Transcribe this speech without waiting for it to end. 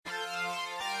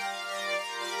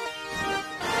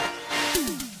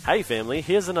Hey family,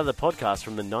 here's another podcast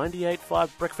from the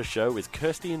 98.5 Breakfast Show with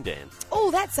Kirsty and Dan. Oh,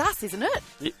 that's us, isn't it?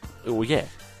 Yeah.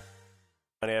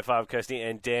 98.5 Kirsty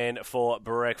and Dan for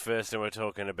breakfast, and we're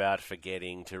talking about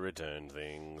forgetting to return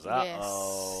things.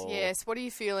 Uh-oh. Yes. What are you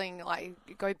feeling like?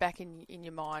 Go back in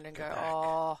your mind and go,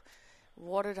 oh,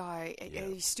 what did I... Yeah. Are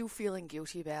you still feeling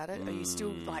guilty about it? Are you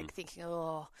still like thinking,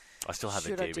 oh, I still have a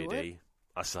should I do DVD. it?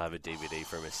 I still have a DVD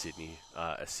from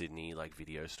a Sydney like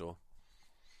video store.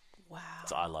 Wow.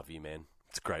 It's I Love You, Man.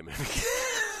 It's a great movie.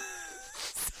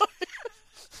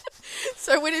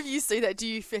 So whenever you see that, do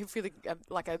you feel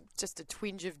just a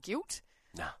twinge of guilt?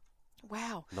 Nah,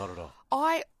 Wow. not at all.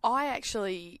 I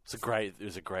actually... It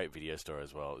was a great video store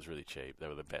as well. It was really cheap. They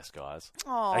were the best guys.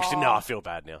 Oh. Actually, no, I feel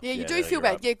bad now. Yeah, you do no, feel you're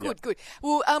bad. right. Yeah, good.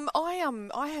 Well,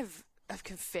 I have a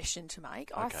confession to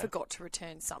make. I Okay. forgot to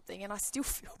return something, and I still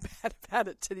feel bad about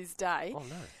it to this day. Oh,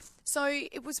 no. So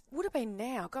it would have been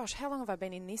now. Gosh, how long have I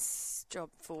been in this job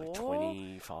for? Like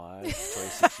 25,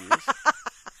 26 years.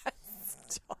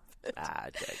 Stop it.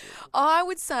 Joking. I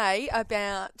would say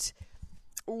about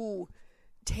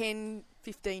 10,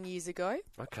 15 years ago.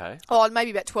 Okay. Oh,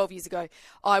 maybe about 12 years ago.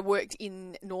 I worked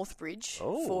in Northbridge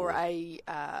Oh.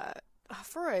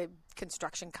 for a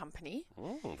construction company.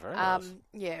 Very nice.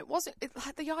 Yeah, it wasn't.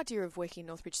 The idea of working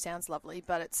in Northbridge sounds lovely,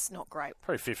 but it's not great.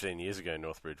 Probably 15 years ago,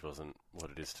 Northbridge wasn't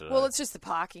what it is today. Well, it's just the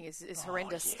parking is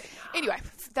horrendous. yeah, Anyway,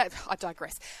 I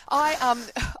digress.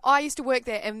 I used to work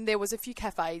there, and there was a few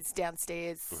cafes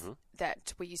downstairs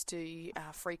that we used to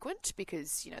frequent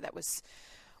because that was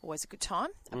always a good time.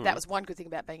 That was one good thing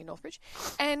about being in Northbridge,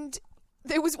 and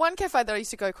there was one cafe that I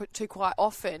used to go to quite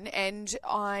often, and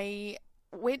I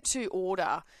went to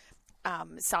order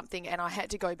something, and I had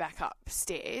to go back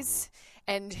upstairs,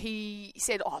 and he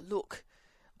said, "Oh, look,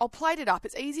 I'll plate it up.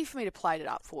 It's easy for me to plate it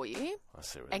up for you I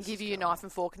see where and this give is you your going. knife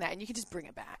and fork and that, and you can just bring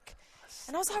it back."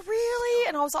 And I was like, "Really?"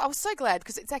 And I was so glad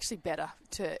because it's actually better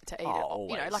to eat it,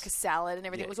 always. like a salad and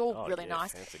everything. Yeah. It was all Oh, really yeah,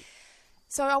 nice. fancy.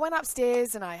 So I went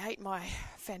upstairs and I ate my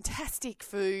fantastic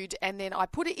food, and then I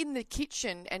put it in the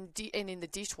kitchen and in the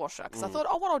dishwasher because I thought,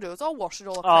 what I'll do is I'll wash it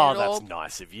all, I'll Oh, clean it all. that's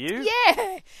nice of you.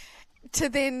 Yeah. To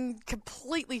then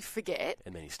completely forget.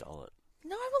 And then he stole it.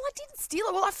 No, well, I didn't steal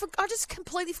it. Well, I just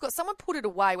completely forgot. Someone put it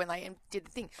away when they did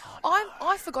the thing.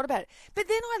 I forgot about it. But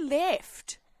then I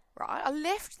left, right? I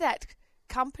left that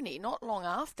company not long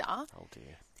after. Oh,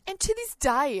 dear. And to this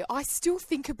day, I still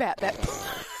think about that.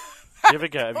 Have you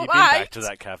been back to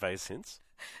that cafe since?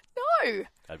 No.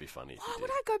 That'd be funny if Why you did.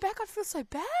 would I go back? I'd feel so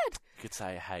bad. You could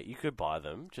say, hey, you could buy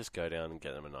them, just go down and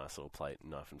get them a nice little plate,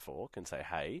 knife and fork, and say,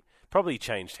 hey, probably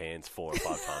changed hands 4 or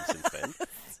 5 times since then.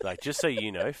 Like, just so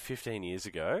you know, 15 years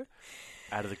ago,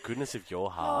 out of the goodness of your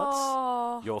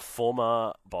hearts, your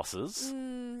former bosses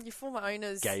Your former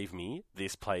owners. gave me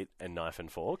this plate and knife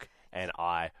and fork, and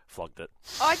I flogged it.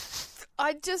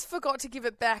 I just forgot to give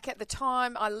it back at the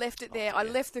time. I left it there. I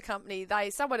left the company.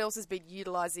 Someone else has been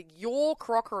utilising your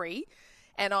crockery,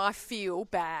 and I feel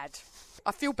bad.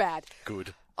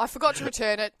 Good. I forgot to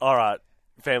return it. All right,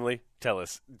 family, tell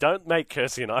us. Don't make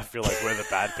Kirsty and I feel like we're the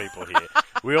bad people here.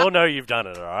 We all know you've done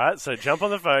it, all right? So jump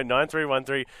on the phone,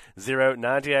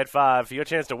 93130985 for your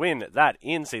chance to win that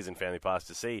in-season family pass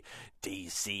to see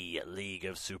DC League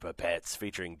of Super Pets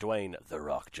featuring Dwayne "The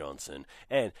Rock" Johnson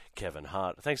and Kevin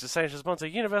Hart. Thanks to station sponsor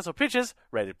Universal Pictures,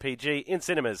 rated PG, in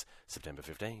cinemas September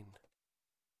 15.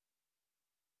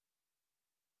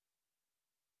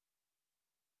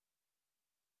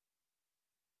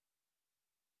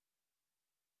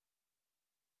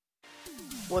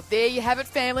 Well, there you have it,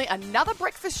 family. Another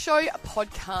Breakfast Show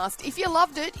podcast. If you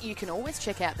loved it, you can always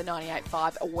check out the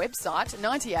 98.5 website,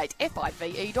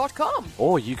 98five.com.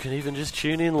 Or you can even just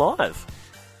tune in live.